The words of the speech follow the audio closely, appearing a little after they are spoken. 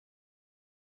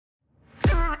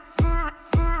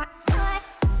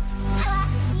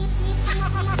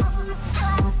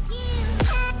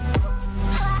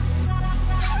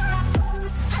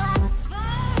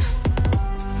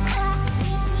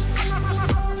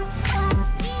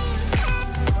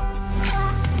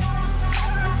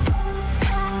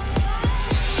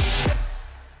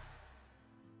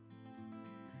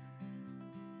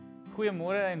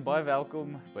Goeiemôre en baie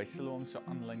welkom by Siloam se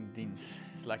aanlyn diens.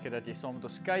 Dit is lekker dat jy saam met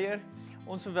ons kuier.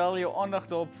 Ons wil jou aandag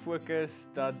daarop fokus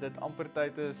dat dit amper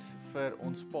tyd is vir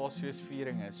ons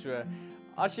Paasfeesvieringe. So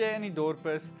as jy in die dorp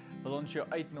is, wil ons jou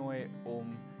uitnooi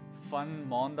om van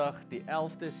Maandag die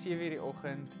 11de 7:00 die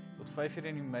oggend tot 5:00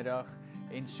 in die middag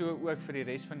en so ook vir die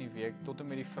res van die week tot en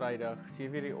met die Vrydag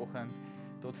 7:00 die oggend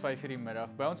tot 5:00 die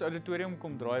middag by ons auditorium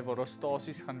kom draai waar daar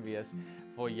stasies gaan wees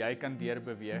waar jy kan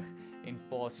deurbeweeg en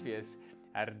Paasfees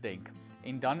herdenk.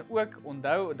 En dan ook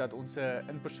onthou dat ons 'n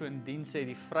in-persoon diens het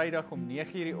die Vrydag om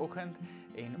 9:00 die oggend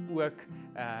en ook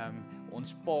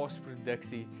ons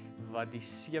Paasproduksie wat die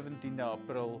 17de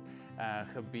April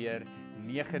gebeur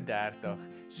 9:30.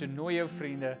 So nooi jou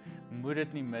vriende, moet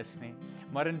dit nie mis nie.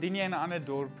 Maar indien jy in 'n ander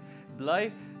dorp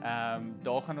bly,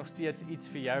 daar gaan nog steeds iets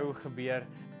vir jou gebeur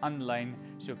aanlyn.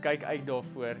 So kyk uit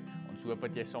daarvoor. Ons hoop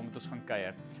dat jy saam met ons gaan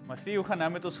kuier. Maar Theo gaan nou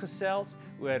met ons gesels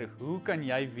oor hoe kan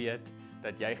jy weet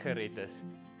dat jy gered is.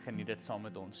 Geniet dit saam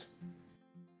met ons.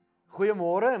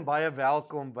 Goeiemôre en baie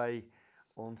welkom by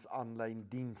ons aanlyn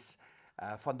diens.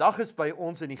 Vandag is by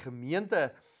ons in die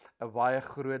gemeente 'n baie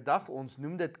groot dag. Ons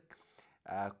noem dit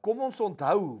kom ons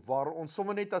onthou, waar ons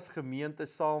sommer net as gemeente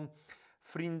saam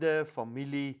vriende,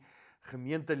 familie,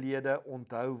 gemeentelede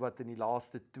onthou wat in die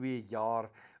laaste 2 jaar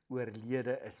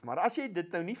oorlede is. Maar as jy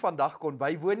dit nou nie vandag kon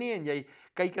bywoon nie en jy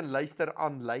kyk en luister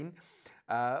aanlyn,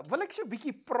 wil ek so 'n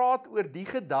bietjie praat oor die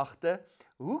gedagte,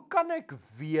 hoe kan ek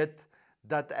weet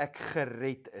dat ek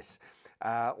gered is?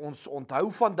 Ons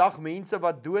onthou vandag mense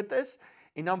wat dood is,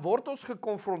 en dan word ons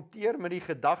gekonfronteer met die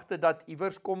gedagte dat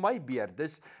iewers kom my beurt.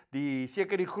 Dis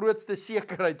seker die grootste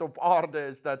sekerheid op aarde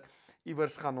is dat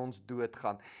iewers gaan ons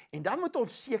doodgaan. En dan moet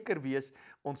ons seker wees,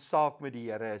 ons saak met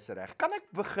die Here is reg. Kan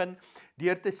ek begin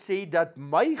deur te sê dat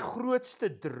my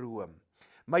grootste droom,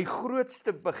 my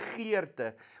grootste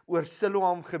begeerte oor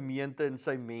Siloam gemeente en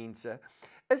sy mense,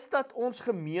 is dat ons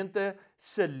gemeente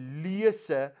se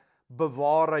lese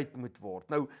bewaarheid moet word.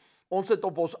 Nou, ons het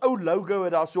op ons ou logo,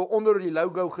 het daar so onder die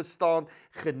logo gestaan,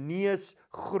 genees,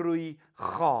 groei,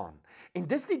 gaan. En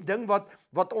dis die ding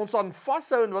wat ons aan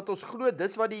vashou en wat ons glo,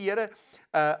 dis wat die Here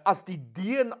as die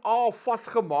DNA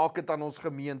vasgemaak het aan ons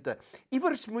gemeente.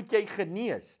 Iewers moet jy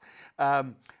genees.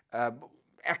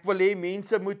 Ek wil hê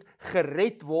mense moet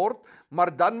gered word,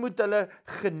 maar dan moet hulle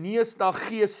genees na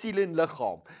gees, siel en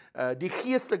liggaam. Die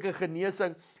geestelike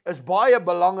genesing is baie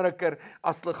belangriker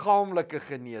as liggaamlike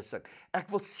genesing. Ek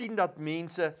wil sien dat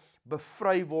mense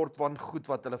bevry word van goed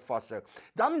wat hulle vashou.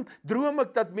 Dan droom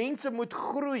ek dat mense moet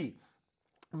groei.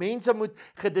 Mense moet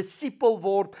gedisipel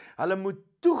word, hulle moet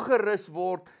toegerus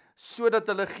word, sodat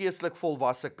hulle geestelik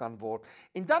volwasse kan word.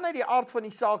 En dan uit die aard van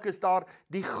die saak is daar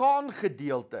die gaan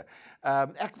gedeelte.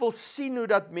 Ek wil sien hoe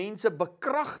dat mense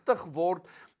bekragtig word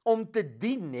om te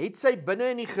dien, het sy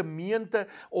binne in die gemeente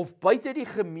of buite die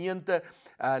gemeente,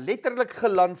 letterlik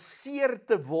gelanseer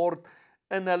te word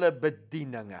in hulle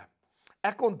bedieninge.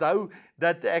 Ek onthou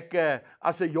dat ek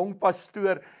as 'n jong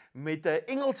pastoor met 'n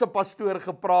Engelse pastoor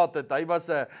gepraat het. Hy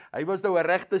was nou 'n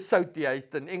regte soutie. Hy is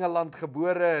in Engeland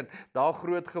gebore en daar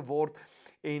groot geword.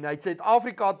 En hy het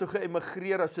Suid-Afrika toe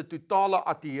geëmigreer as 'n totale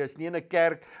ateïs, nie in 'n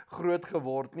kerk groot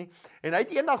geword nie. En hy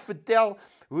het eendag vertel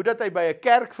hoe dat hy by 'n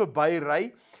kerk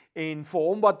verbyry en vir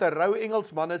hom wat 'n rou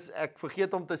Engelsman is, ek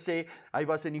vergeet om te sê, hy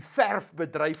was in die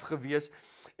verfbedryf gewees.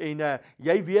 En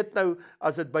jy weet nou,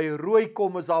 as dit by rooi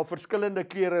kom, is daar verskillende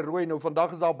kleure rooi. Nou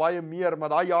vandag is daar baie meer, maar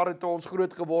daai jare toe ons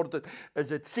groot geword het, is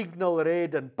dit Signal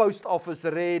Red en Post Office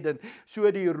Red en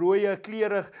so die rooie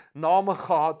kleurig name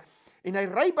gehad. En hy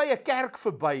ry by 'n kerk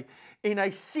verby en hy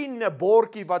sien 'n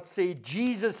bordjie wat sê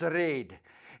Jesus Red.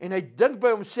 En hy dink by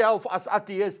homself as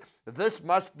ateïs, this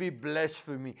must be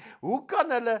blasphemy. Hoe kan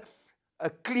hulle 'n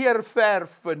kleurverf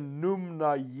vernoem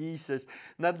na Jesus?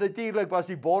 Nou natuurlik was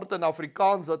die bord in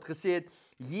Afrikaans wat gesê het,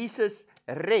 Jesus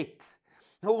red.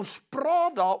 Nou ons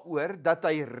praat daaroor dat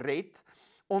hy red.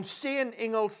 Ons sê in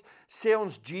Engels, sê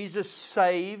ons Jesus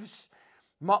saves,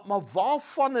 maar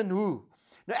waarvan en hoe?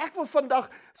 Nou ek wil vandag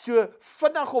so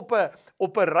vinnig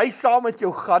op 'n reis saam met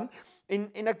jou gaan,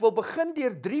 en ek wil begin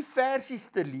deur 3 versies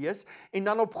te lees, en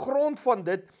dan op grond van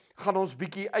dit gaan ons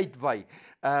bietjie uitwy.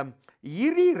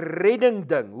 Hierdie redding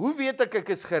ding, hoe weet ek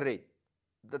is gered?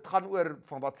 Dit gaan oor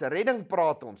van wat se redding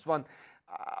praat ons, want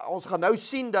ons gaan nou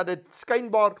sien dat dit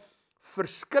skynbaar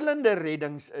verskillende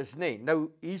reddings is, nê.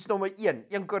 Nou, hier's nommer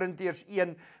 1 Korintiërs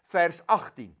 1 vers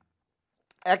 18.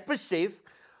 Ek besef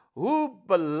hoe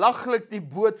belaglik die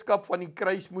boodskap van die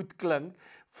kruis moet klink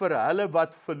vir hulle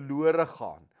wat verlore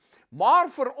gaan. Maar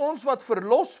vir ons wat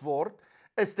verlos word,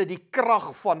 is dit die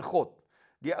krag van God.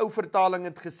 Die ou vertaling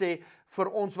het gesê, vir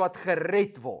ons wat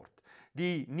gered word.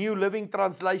 Die New Living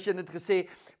Translation het gesê,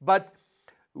 but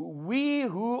we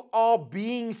who are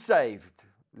being saved.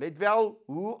 Let wel,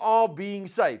 who are being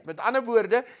saved. Met ander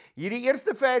woorde, hierdie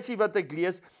eerste versie wat ek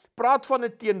lees, praat van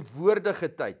 'n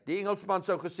teenwoordige tyd. Die Engelsman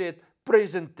sou gesê het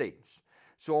present tense.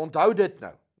 So onthou dit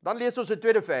nou. Dan lees ons 'n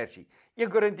tweede versie, 1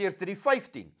 Korintiërs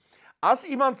 3:15. As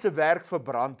iemand se werk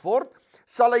verbrand word,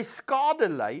 sal hy skade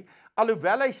ly,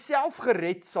 alhoewel hy self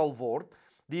gered sal word.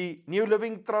 Die New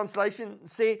Living Translation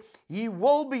sê, he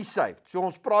will be saved. So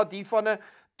ons praat hier van 'n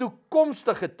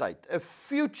toekomstige tyd, 'n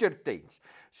future tense.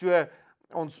 So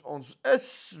ons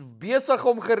is besig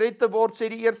om gered te word, sê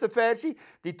die eerste versie.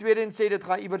 Die tweede sê dit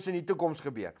gaan iewers in die toekoms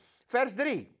gebeur. Vers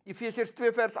 3, Efesiërs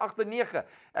 2 vers 8 en 9.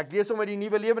 Ek lees hom uit die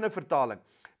Nuwe Lewende Vertaling.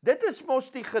 Dit is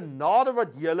mos die genade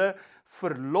wat julle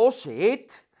verlos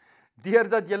het,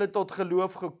 deurdat julle tot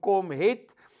geloof gekom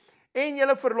het. En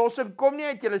julle verlossing kom nie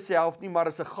uit julleself nie, maar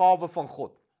is 'n gawe van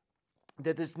God.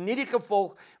 Dit is nie die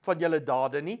gevolg van julle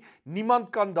dade nie.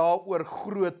 Niemand kan daaroor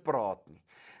groot praat nie.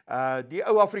 Die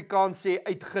ou Afrikaans sê,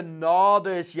 uit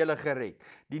genade is julle gered.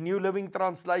 Die New Living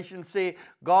Translation sê,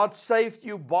 God saved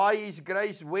you by His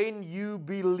grace when you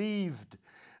believed.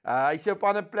 Hy sê op 'n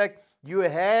ander plek, you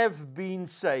have been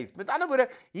saved. Met ander woorde,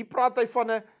 hier praat hy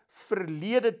van 'n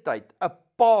verlede tyd, 'n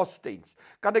past tense.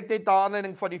 Kan ek net na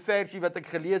aanleiding van die versie wat ek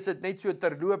gelees het, net so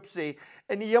terloop sê,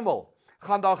 in die hemel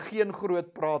gaan daar geen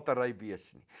groot pratery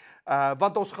wees nie.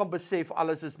 Want ons gaan besef,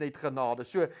 alles is net genade.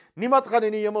 So, niemand gaan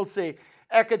in die hemel sê,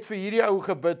 ek het vir hierdie ou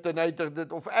gebid en hy het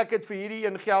dit, of ek het vir hierdie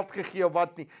een geld gegee of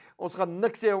wat nie. Ons gaan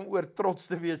niks sê om oor trots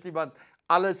te wees nie, want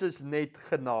alles is net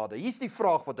genade. Hier's die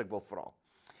vraag wat ek wil vra.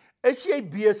 Is jy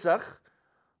besig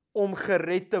om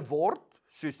gered te word,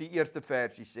 soos die eerste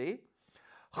versie sê?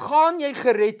 Gaan jy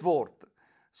gered word,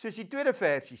 soos die tweede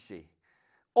versie sê?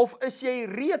 Of is jy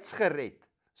reeds gered,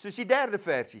 soos die derde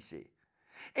versie sê?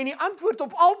 En die antwoord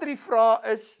op al drie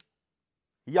vrae is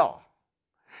ja.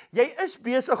 Jy is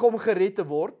besig om gered te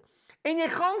word, en jy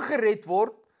gaan gered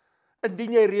word,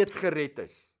 indien jy reeds gered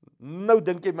is. Nou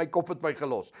dink jy, my kop het my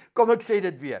gelos. Kom ek sê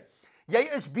dit weer. Jy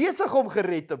is besig om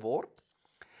gered te word,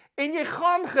 en jy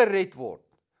gaan gered word,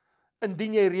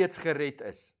 indien jy reeds gered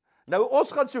is. Nou,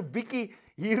 ons gaan so bietjie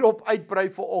hierop uitbrei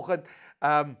vanoggend,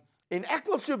 en ek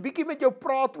wil so bietjie met jou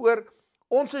praat oor,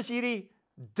 ons is hierdie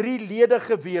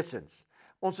drieledige wesens.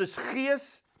 Ons is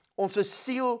gees, ons is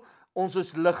siel, ons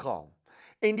is liggaam.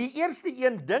 En die eerste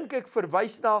een, dink ek,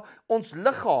 verwys na ons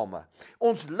liggame.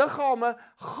 Ons liggame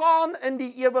gaan in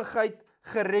die ewigheid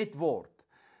gered word.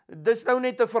 Dis nou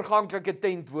net 'n verganklike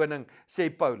tentwoning, sê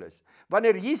Paulus.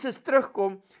 Wanneer Jesus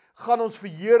terugkom, gaan ons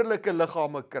verheerlike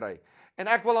liggame kry. En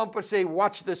ek wil amper sê,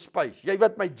 watch the space. Jy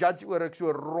wat my judge oor ek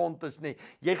so rond is nie.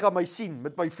 Jy gaan my sien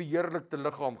met my verheerlikte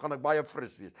liggaam, gaan ek baie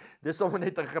fris wees. Dis sommer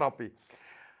net 'n grappie.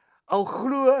 Al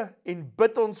glo en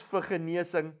bid ons vir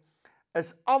genesing,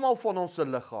 is almal van ons se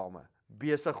liggame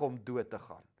besig om dood te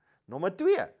gaan. Nommer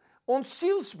 2, ons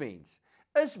sielsmens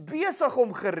is besig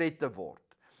om gered te word.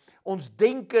 Ons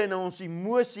denke en ons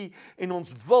emosie en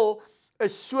ons wil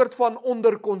is soort van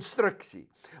onder konstruksie.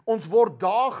 Ons word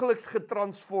daagliks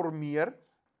getransformeer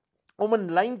om in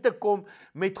lyn te kom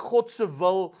met God se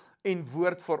wil en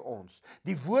woord vir ons.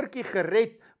 Die woordjie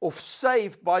gered of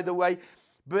saved, by the way,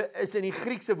 is in die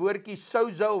Griekse woordjie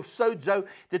sozo of sozo.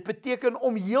 Dit beteken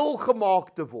om heel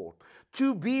gemaak te word.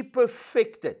 To be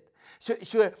perfected.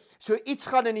 So iets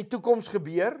gaan in die toekoms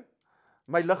gebeur.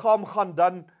 My liggaam gaan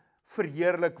dan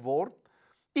verheerlik word.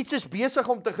 Iets is besig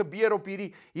om te gebeur op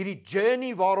hierdie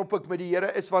journey waarop ek met die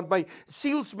Here is, want my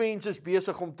sielsmens is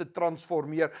besig om te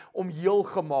transformeer, om heel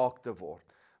gemaak te word.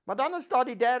 Maar dan is daar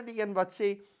die derde een wat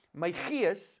sê, my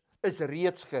gees is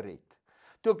reeds gered.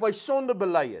 Toe ek my sonde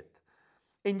bely het,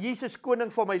 en Jesus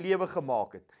koning van my lewe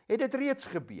gemaak het, het dit reeds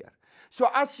gebeur. So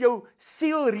as jou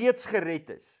siel reeds gered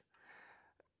is,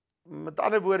 met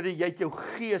ander woorde, jy het jou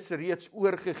gees reeds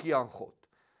oorgegee aan God,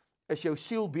 is jou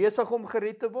siel besig om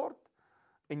gered te word,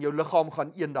 en jou liggaam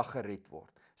gaan eendag gered word.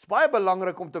 Dit is baie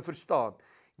belangrik om te verstaan,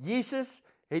 Jesus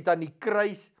het aan die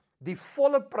kruis die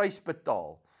volle prys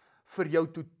betaal vir jou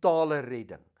totale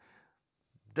redding.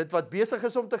 Dit wat besig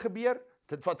is om te gebeur,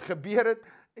 dit wat gebeur het,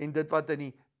 en dit wat in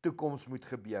die toekoms moet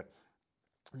gebeur.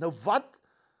 Nou wat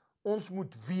ons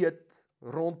moet weet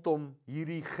rondom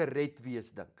hierdie gered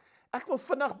wees ding. Ek wil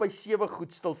vinnig by 7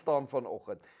 goed stil staan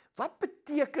vanoggend. Wat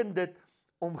beteken dit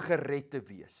om gered te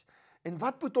wees? En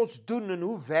wat moet ons doen en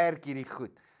hoe werk hierdie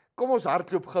goed? Kom ons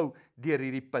hardloop gou deur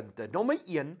hierdie punte. Nommer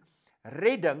 1,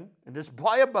 redding, en dis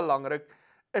baie belangrik,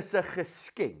 is 'n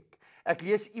geskenk. Ek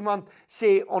lees iemand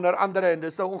sê onder andere, en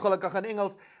dis nou ongelukkig in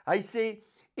Engels, hy sê,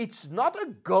 it's not a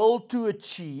goal to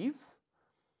achieve,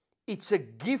 it's a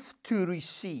gift to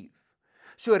receive.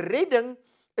 So redding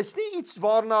is nie iets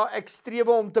waarna ek streef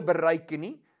om te bereik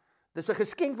nie. Dis 'n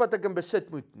geskenk wat ek in besit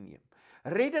moet neem.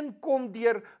 Redding kom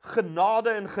deur genade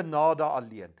en genade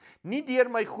alleen. Nie deur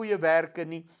my goeie werke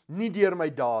nie, nie deur my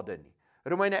dade nie.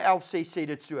 Romeine 11 sê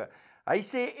dit so. Hy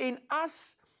sê, en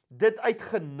as dit uit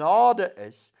genade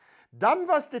is, dan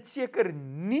was dit seker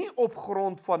nie op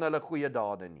grond van hulle goeie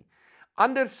dade nie.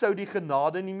 Anders sou die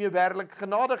genade nie meer werklik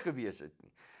genade gewees het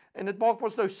nie. En dit maak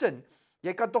ons nou sin.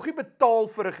 Jy kan tog nie betaal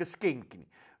vir 'n geskenk nie.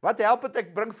 Wat help dit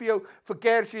ek bring vir jou vir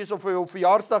Kersfees of vir jou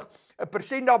verjaarsdag 'n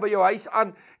persent daar by jou huis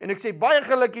aan en ek sê baie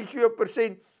geluk hier is jou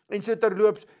persent en so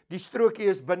terloops die strokie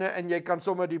is binne en jy kan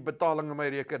sommer die betaling in my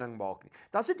rekening maak nie.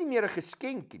 Dan is dit nie meer 'n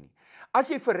geskenk nie. As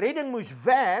jy vir redding moes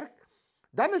werk,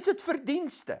 dan is dit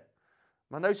verdienste.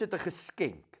 Maar nou is dit 'n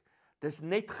geskenk. Dis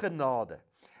net genade.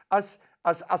 As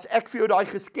ek vir jou daai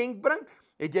geskenk bring,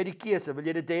 het jy die keuse, wil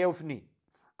jy dit hê of nie?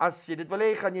 As jy dit wil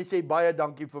hê, gaan jy sê baie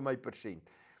dankie vir my persent.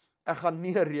 Ek gaan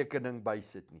nie 'n rekening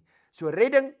bysit nie. So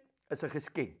redding is 'n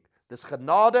geskenk. Dis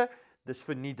genade, dis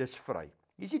verniet, dis vry.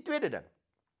 Hier is die tweede ding.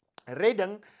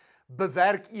 Redding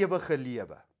bewerk ewige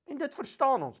lewe. En dit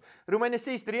verstaan ons. Romeine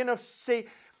 6:3 sê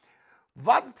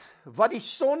wat die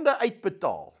sonde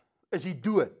uitbetaal is die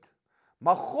dood.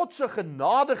 Maar God se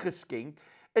genade geskenk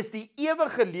is die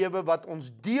ewige lewe wat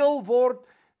ons deel word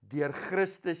deur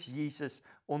Christus Jesus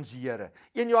ons Here.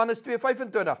 1 Johannes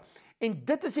 2:25. En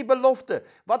dit is die belofte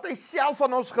wat hy self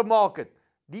aan ons gemaak het,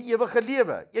 die ewige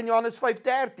lewe. 1 Johannes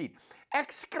 5:13.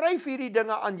 Ek skryf hierdie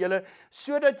dinge aan julle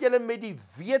sodat julle met die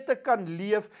wete kan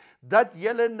leef dat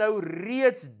julle nou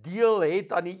reeds deel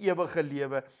het aan die ewige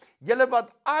lewe. Julle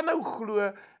wat aanhou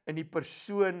glo in die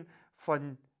persoon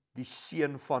van die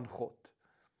Seun van God.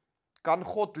 Kan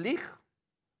God lieg?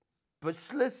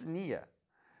 Beslis nie.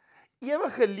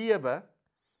 Ewige lewe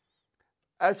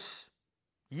is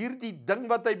hierdie ding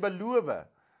wat hy beloof,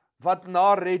 wat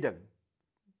na redding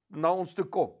na ons toe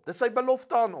kom. Dis sy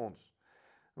belofte aan ons.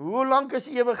 Hoe lank is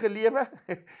ewige lewe?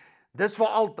 Dis vir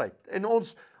altyd. En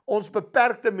ons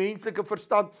beperkte menslike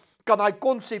verstand kan daai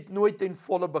konsep nooit ten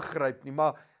volle begryp nie,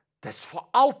 maar dis vir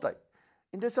altyd.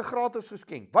 En dis 'n gratis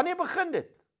geskenk. Wanneer begin dit?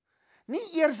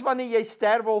 Nie eers wanneer jy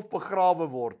sterwe of begrawe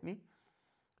word nie.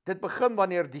 Dit begin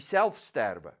wanneer die self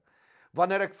sterwe.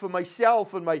 Wanneer ek vir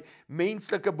myself en my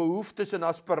menslike behoeftes en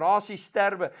aspirasies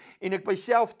sterwe en ek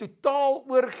myself totaal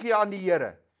oorgee aan die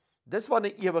Here. Dis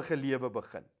wanneer ewige lewe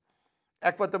begin.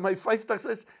 Ek wat in my 50's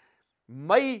is,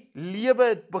 my lewe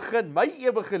het begin, my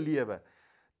ewige lewe,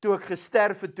 toe ek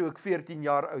gesterf het toe ek 14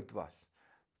 jaar oud was.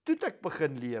 Toe het ek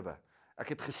begin lewe. Ek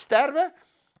het gesterwe,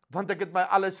 want ek het my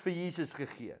alles vir Jesus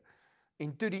gegee.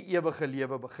 En toe die ewige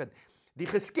lewe begin. Die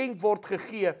geskenk word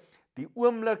gegee die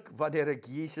oomblik wanneer ek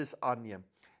Jesus aanneem.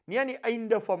 Nie aan die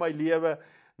einde van my lewe,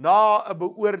 na 'n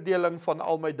beoordeling van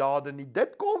al my dade nie.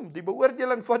 Dit kom, die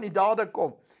beoordeling van die dade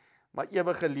kom. Maar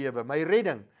ewige lewe, my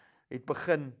redding, het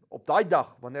begin op daai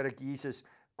dag, wanneer ek Jesus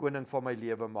koning van my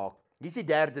lewe maak. Hier is die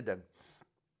derde ding.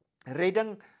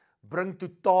 Redding bring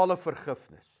totale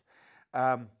vergifnis.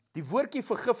 Die woordjie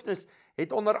vergifnis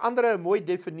het onder andere 'n mooi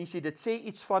definisie. Dit sê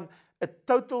iets van 'n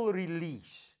total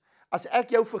release. As ek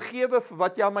jou vergewe vir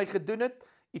wat jy aan my gedoen het,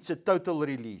 it's a total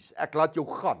release. Ek laat jou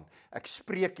gaan. Ek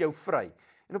spreek jou vry.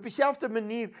 En op dieselfde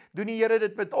manier doen die Here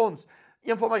dit met ons.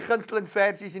 Een van my gunsteling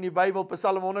versies in die Bybel,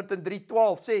 Psalm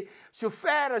 103:12, sê, so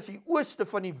ver as die ooste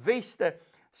van die weste,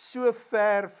 so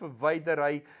ver verwyder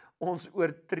hy ons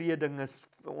oortredings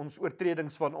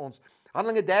van ons.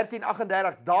 Handelinge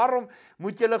 13:38, daarom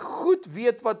moet julle goed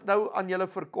weet wat nou aan julle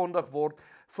verkondig word,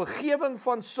 vergewing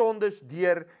van sondes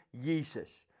deur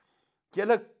Jesus.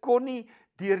 Julle kon nie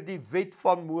deur die wet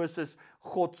van Moses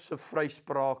God se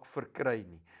vryspraak verkry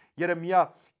nie.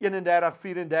 Jeremia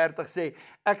 31:34 sê,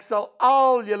 ek sal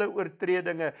al julle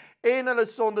oortredinge en hulle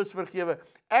sondes vergewe.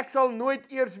 Ek sal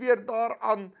nooit eers weer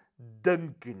daaraan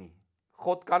dink nie.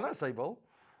 God kan as hy wil,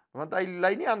 want hy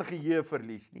ly nie aan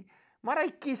geheueverlies nie, maar hy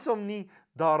kies om nie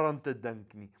daaraan te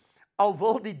dink nie. Al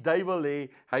wil die duiwel hê,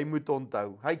 hy moet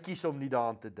onthou, hy kies om nie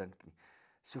daaraan te dink nie.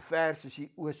 So ver soos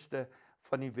die ooste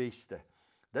van die weste.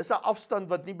 Dis 'n afstand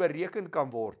wat nie bereken kan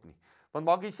word nie. Want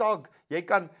maak nie saak, jy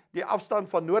kan die afstand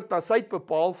van noord na suid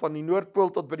bepaal, van die noordpool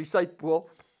tot by die suidpool,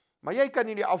 maar jy kan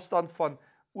nie die afstand van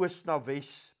oos na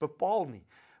wes bepaal nie.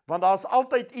 Want daar's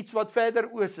altyd iets wat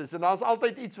verder oos is, en daar's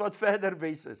altyd iets wat verder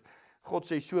wes is. God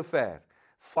sê, so ver,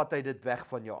 vat hy dit weg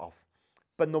van jou af.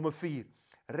 Punt nommer 4,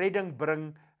 redding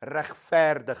bring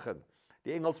regverdiging.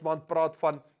 Die Engelsman praat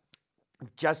van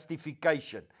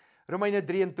justification. Romeine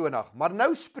 23, maar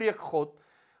nou spreek God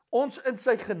ons in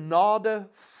sy genade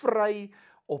vry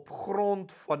op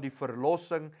grond van die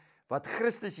verlossing wat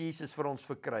Christus Jesus vir ons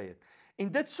verkry het.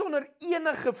 En dit sonder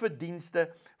enige verdienste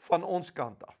van ons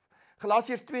kant af.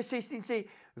 Galasiërs 2:16 sê,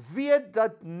 weet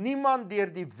dat niemand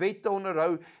deur die wet te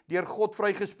onderhou deur God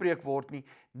vrygespreek word nie.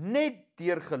 Net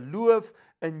deur geloof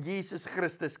in Jesus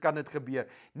Christus kan dit gebeur.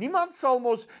 Niemand sal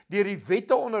mos deur die wet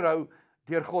te onderhou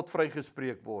deur God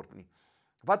vrygespreek word nie.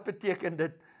 Wat beteken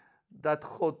dit dat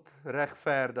God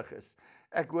regverdig is?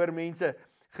 Ek hoor mense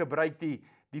gebruik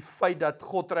die feit dat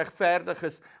God regverdig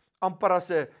is amper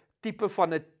as 'n tipe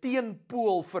van 'n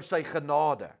teenpool vir sy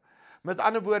genade. Met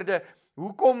ander woorde,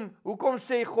 hoekom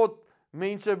sê God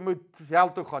mense moet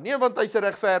hel toe gaan? Nee, want hy's 'n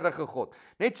regverdige God.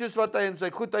 Net soos wat hy in sy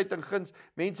goedheid en guns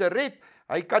mense red,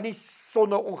 hy kan nie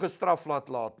sonde ongestraf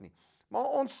laat nie. Maar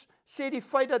ons sê die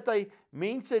feit dat hy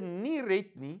mense nie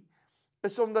red nie,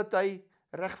 is omdat hy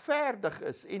regverdig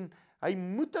is en hy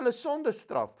moet hulle sonde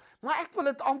straf. Maar ek wil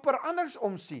dit amper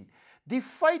andersom sien. Die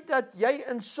feit dat jy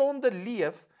in sonde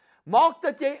leef, maak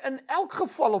dat jy in elk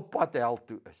geval op pad hel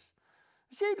toe is.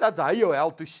 Sê laat hy jou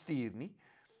hel toe stuur nie.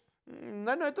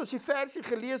 Nou het ons die versie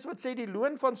gelees wat sê die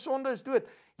loon van sonde is dood.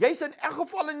 Jy's in elk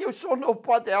geval in jou sonde op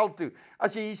pad hel toe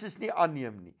as jy Jesus nie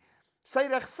aanneem nie. Sy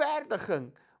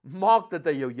regverdiging maak dat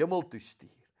hy jou hemel toe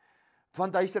stuur.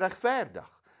 Want hy's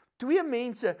regverdig. Twee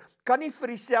mense kan nie vir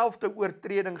dieselfde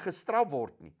oortreding gestraf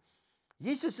word nie.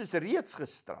 Jesus is reeds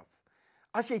gestraf.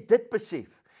 As jy dit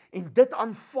besef en dit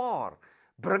aanvaar,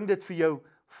 bring dit vir jou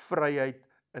vryheid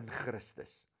in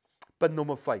Christus. Punt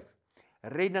nommer 5.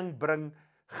 Redding bring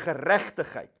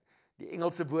geregtigheid. Die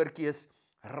Engelse woordjie is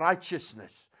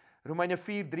righteousness. Romeine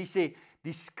 4:3 sê,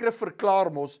 die skrif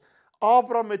verklaar mos,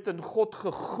 Abraham het in God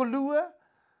geglo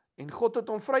en God het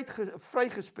hom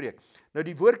vrygespreek. Nou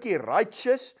die woordjie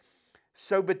righteous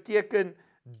sou beteken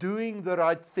doing the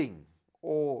right thing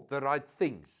or the right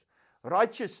things.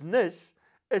 Righteousness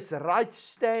is right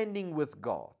standing with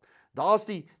God. Daar's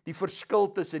die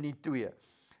verskil tussen die twee.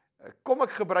 Kom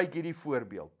ek gebruik hierdie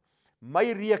voorbeeld.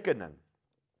 My rekening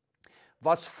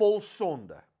was vol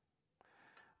sonde.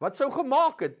 Wat sou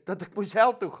gemaak het dat ek moes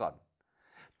hel toe gaan?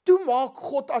 Toe maak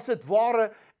God as dit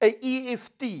ware 'n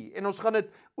EFT en ons gaan dit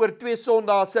oor 2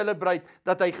 Sondae celebrate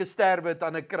dat hy gesterwe het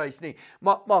aan 'n kruis, nie.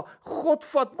 Maar God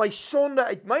vat my sonde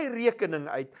uit my rekening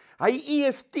uit. Hy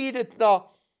EFT dit na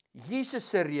Jesus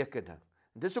se rekening.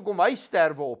 Dis hoekom hy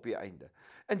sterwe op die einde.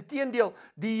 Inteendeel,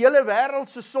 die hele wêreld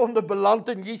se sonde beland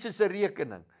in Jesus se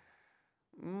rekening.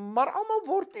 Maar almal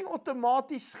word nie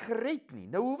outomaties gered nie.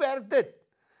 Nou hoe werk dit?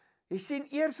 Jy sien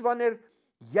eers wanneer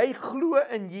jy glo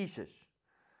in Jesus.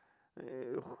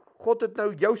 God het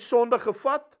nou jou sonde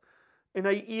gevat en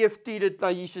hy EFT dit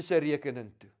na Jesus se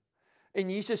rekening toe. En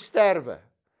Jesus sterwe.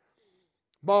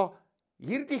 Maar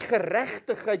hierdie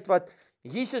geregtigheid wat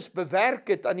Jesus bewerk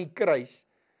het aan die kruis,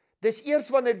 dis eers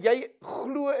wanneer jy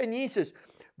glo in Jesus,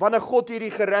 wanneer God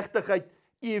hierdie geregtigheid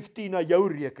EFT na jou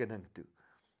rekening toe.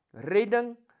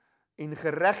 Redding en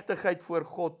geregtigheid voor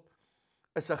God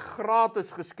is 'n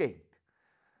gratis geskenk,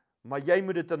 maar jy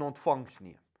moet dit in ontvangs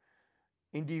neem.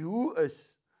 En die hoe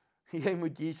is, jy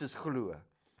moet Jesus glo.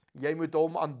 Jy moet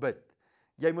hom aanbid.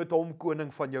 Jy moet hom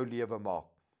koning van jou lewe maak.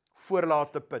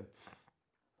 Voorlaaste punt.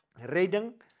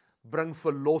 Redding bring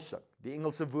verlossing. Die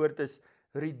Engelse woord is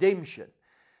redemption.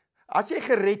 As jy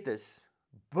gered is,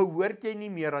 behoort jy nie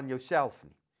meer aan jouself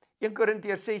nie. 1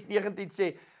 Korintiërs 6:19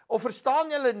 sê, of verstaan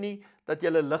julle nie dat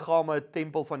julle liggame 'n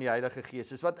tempel van die Heilige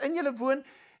Gees is, wat in julle woon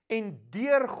en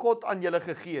deur God aan julle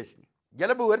gegee is nie.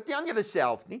 Julle behoort nie aan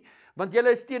julleself nie, want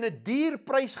julle is teen 'n duur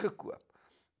prys gekoop.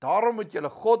 Daarom moet julle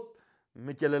God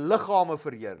met julle liggame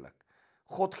verheerlik.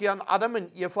 God gee aan Adam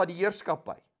en Eva die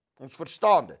heerskappy. Ons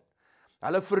verstaan dit.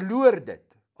 Hulle verloor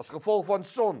dit as gevolg van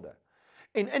sonde.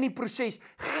 En in die proses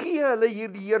gee hulle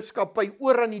hierdie heerskappy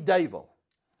oor aan die duiwel.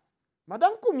 Maar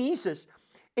dan kom Jesus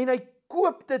en hy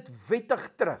koop dit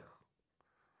wettig terug.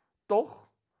 Tog,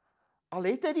 al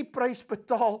het hy die prys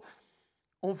betaal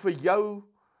om vir jou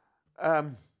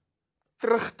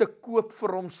terug te koop vir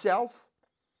homself,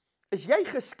 is jy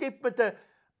geskep met 'n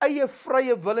eie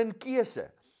vrye wil en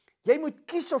keuse. Jy moet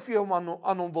kies of jy hom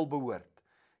aan hom wil behoort.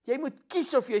 Jy moet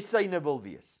kies of jy syne wil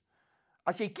wees.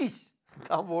 As jy kies,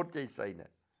 dan word jy syne.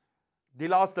 Die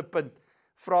laaste punt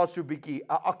vra so 'n bietjie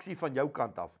 'n aksie van jou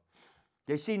kant af.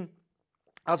 Jy sien,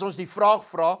 as ons die vraag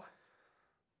vra,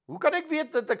 hoe kan ek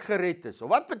weet dat ek gered is? Of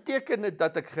wat beteken dit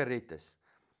dat ek gered is?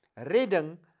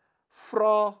 Redding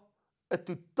vra 'n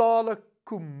totale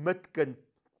commitment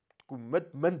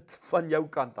van jou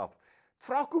kant af.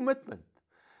 Vra commitment.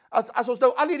 As ons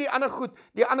nou al hierdie ander goed,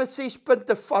 die ander 6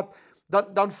 punte vat,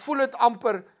 dan voel dit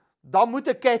amper, dan moet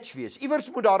 'n catch wees. Iewers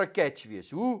moet daar 'n catch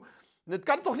wees. Dit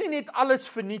kan tog nie net alles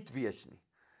verniet wees nie.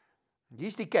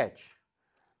 Hier's die catch.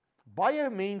 Baie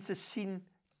mense sien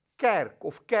kerk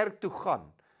of kerk toe gaan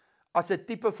as 'n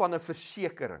tipe van 'n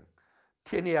versekering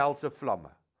teen die helse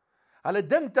vlamme. Hulle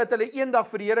dink dat hulle eendag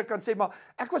vir die Here kan sê, maar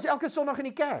ek was elke Sondag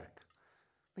in die kerk.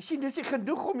 Miskien dis nie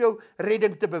genoeg om jou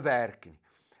redding te bewerk nie.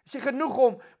 Dis nie genoeg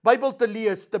om Bybel te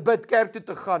lees, te bid, kerk toe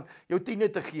te gaan, jou tiende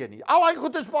te gee nie. Al daai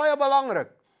goed is baie belangrik.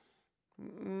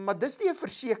 Maar dis nie 'n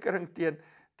versekering teen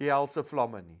die helse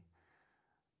vlamme nie.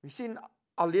 Jy sien,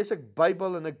 al lees ek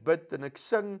Bybel en ek bid en ek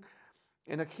sing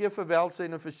en ek gee vir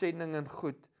welsyn en versending en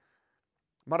goed,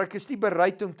 maar ek is nie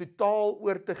bereid om totaal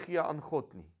oor te gee aan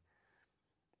God nie,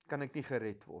 kan ek nie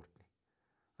gered word nie.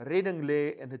 Redding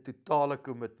lê in 'n totale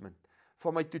commitment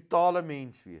van my totale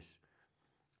menswees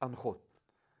aan God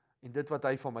en dit wat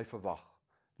hy van my verwag.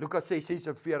 Lukas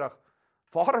 6:46,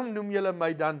 waarom noem julle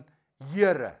my dan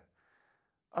Here,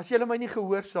 as julle my nie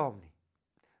gehoorsaam nie?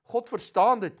 God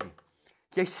verstaan dit nie.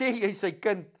 Jy sê jy is sy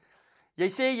kind, jy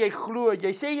sê jy glo,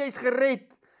 jy sê jy is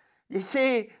gered, jy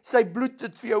sê sy bloed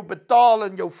het vir jou betaal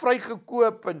en jou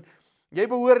vrygekoop en jy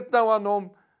behoort nou aan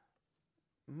hom,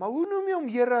 maar hoe noem jy hom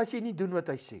Here as jy nie doen wat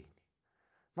hy sê nie?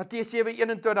 Matteus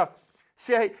 7:21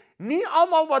 sê hy, nie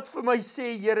almal wat vir my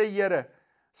sê Here, Here,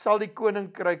 sal die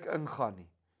koninkryk ingaan nie.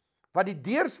 Wat die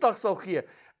deurslag sal gee,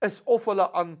 is of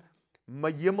hulle aan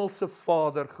my hemelse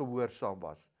Vader gehoorsaam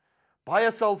was.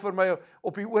 Baie sal vir my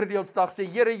op die oordeelsdag sê,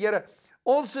 Here, Here,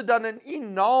 ons het dan in u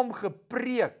naam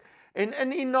gepreek, en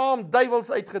in u naam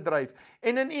duiwels uitgedryf,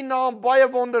 en in u naam baie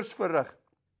wonders verrig.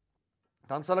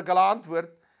 Dan sal ek hulle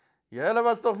antwoord, julle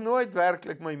was nog nooit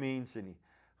werklik my mense nie.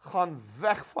 Gaan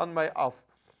weg van my af.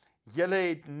 Julle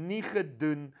het nie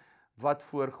gedoen wat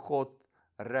voor God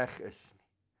reg is nie.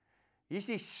 Hier is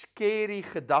die scary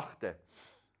gedagte.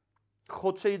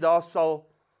 God sê daar sal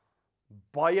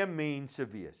baie mense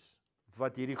wees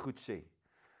wat hierdie goed sê.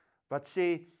 Wat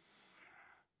sê,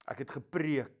 ek het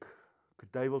gepreek, ek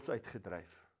het duiwels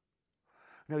uitgedryf.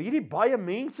 Nou hierdie baie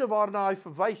mense waarna hy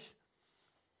verwys,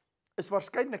 is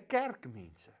waarskynlik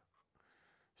kerkmense.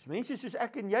 Dis mense soos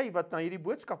ek en jy wat na hierdie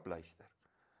boodskap luister.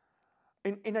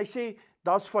 En hy sê,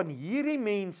 daar's van hierdie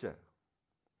mense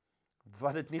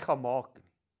wat dit nie gaan maak nie.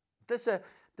 Dis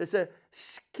 'n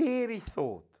scary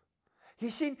thought. Jy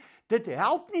sien, dit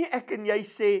help nie ek en jy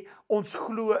sê, ons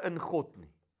glo in God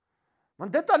nie.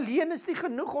 Want dit alleen is nie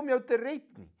genoeg om jou te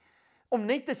red nie. Om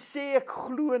net te sê ek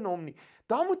glo in hom nie.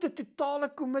 Daar moet 'n totale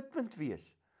commitment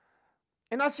wees.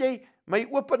 En as jy my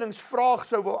openingsvraag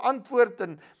sou wil antwoord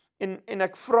en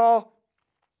ek vra,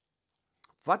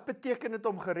 wat beteken dit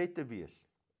om gered te wees?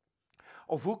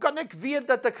 Of hoe kan ek weet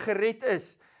dat ek gered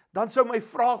is? Dan sou my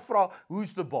vraag vra,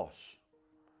 who's the boss?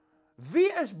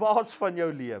 Wie is baas van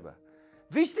jou lewe?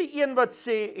 Wie is die een wat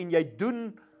sê en jy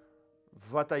doen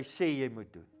wat hy sê jy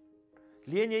moet doen?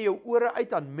 Leen jy jou ore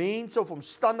uit aan mense of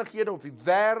omstandighede of die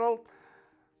wêreld?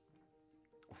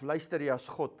 Of luister jy as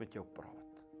God met jou praat?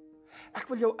 Ek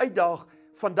wil jou uitdaag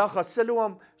vandag as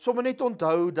Siloam, sommer net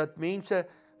onthou dat mense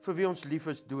vir wie ons lief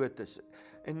is dood is.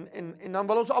 En dan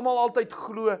wil ons almal altyd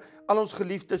glo, al ons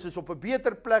geliefdes is op 'n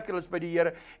beter plek, hulle is by die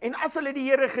Here. En as hulle die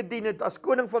Here gedien het as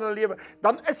koning van hulle lewe,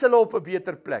 dan is hulle op 'n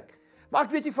beter plek. Maar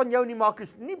ek weet nie van jou nie, maar ek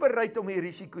is nie bereid om die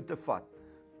risiko te vat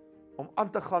om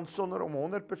aan te gaan sonder om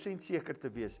 100% seker te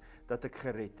wees dat ek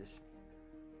gered is.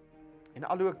 En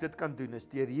al hoe ek dit kan doen is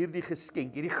deur hierdie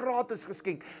geskenk, hierdie gratis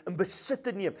geskenk in besit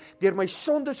te neem, deur my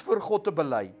sondes voor God te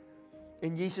bely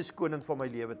en Jesus koning van my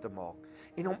lewe te maak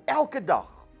en om elke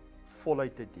dag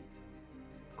voluit te dien.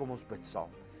 Kom ons bid saam.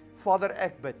 Vader,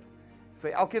 ek bid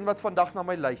vir elkeen wat vandag na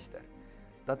my luister,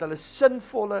 dat hulle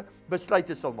sinvolle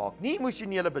besluite sal maak, nie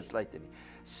emosionele besluite nie,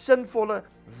 sinvolle,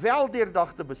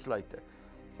 weldeurdagte besluite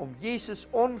om Jesus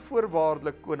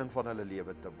onvoorwaardelik koning van hulle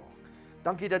lewe te maak.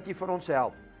 Dankie dat jy vir ons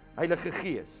help, Heilige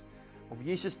Gees, om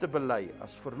Jesus te bely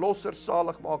as verlosser,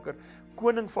 saligmaker,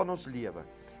 koning van ons lewe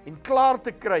en klaar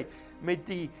te kry met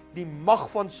die mag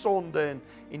van sonde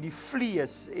en die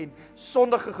vlees en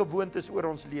sondige gewoontes oor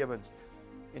ons lewens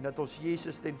en dat ons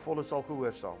Jesus ten volle sal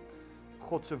gehoorsaam.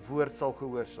 God se woord sal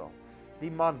gehoorsaam. Die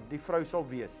man, die vrou sal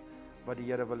wees wat die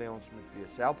Here wil hê ons moet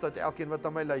wees. Help dat elkeen wat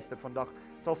aan my luister vandag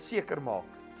sal seker maak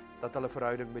dat hulle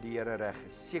verhouding met die Here reg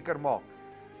is. Seker maak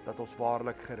dat ons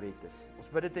waarlik gered is. Ons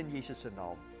bid dit in Jesus se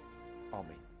naam.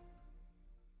 Amen.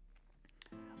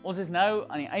 Ons is nou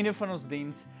aan die einde van ons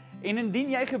diens en indien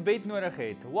jy gebed nodig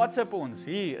het, WhatsApp ons.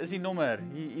 Hier is die nommer,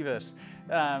 hier iewers.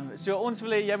 So ons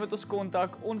wil hê jy moet ons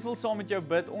kontak. Ons wil saam met jou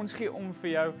bid. Ons gee om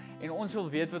vir jou en ons wil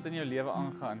weet wat in jou lewe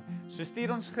aangaan. So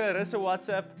stuur ons gerus 'n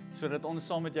WhatsApp sodat ons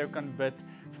saam met jou kan bid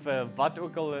vir wat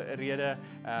ook al rede,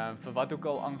 vir wat ook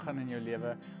al aangaan in jou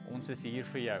lewe. Ons is hier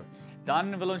vir jou.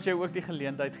 Dan wil ons jou ook die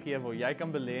geleentheid gee waar jy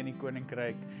kan belê in die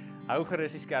koninkryk. Hou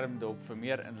gerus die skerm dop vir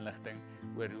meer inligting.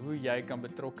 oor hoe jy kan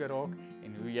betrokke raak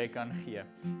en hoe jy kan gee.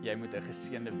 Jy moet 'n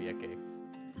geseënde week hê.